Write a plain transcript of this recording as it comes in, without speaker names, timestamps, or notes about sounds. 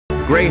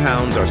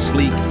Greyhounds are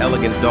sleek,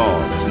 elegant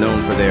dogs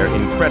known for their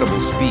incredible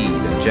speed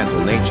and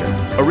gentle nature.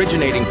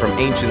 Originating from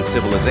ancient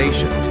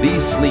civilizations,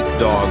 these sleek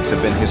dogs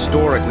have been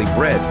historically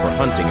bred for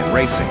hunting and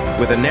racing.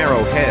 With a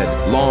narrow head,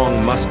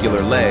 long,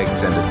 muscular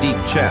legs, and a deep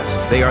chest,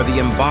 they are the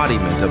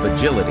embodiment of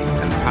agility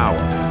and power.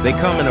 They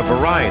come in a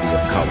variety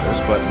of colors,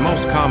 but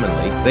most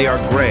commonly, they are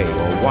gray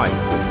or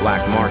white with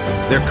black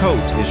marking. Their coat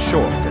is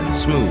short and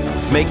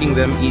smooth, making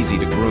them easy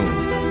to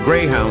groom.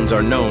 Greyhounds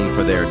are known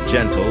for their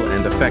gentle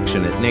and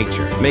affectionate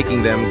nature,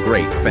 making them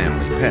great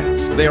family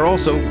pets. They are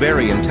also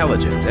very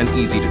intelligent and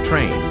easy to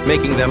train,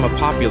 making them a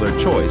popular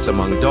choice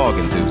among dog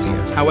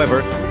enthusiasts.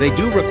 However, they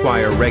do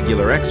require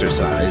regular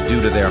exercise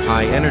due to their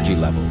high energy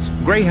levels.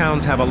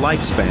 Greyhounds have a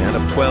lifespan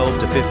of 12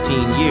 to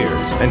 15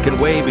 years and can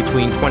weigh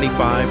between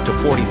 25 to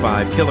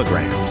 45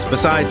 kilograms.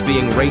 Besides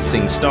being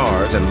racing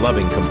stars and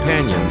loving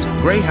companions,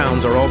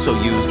 Greyhounds are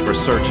also used for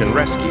search and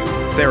rescue,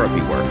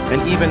 therapy work,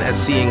 and even as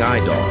seeing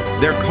eye dogs.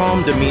 Their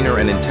calm demeanor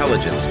and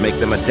intelligence make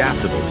them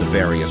adaptable to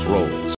various roles.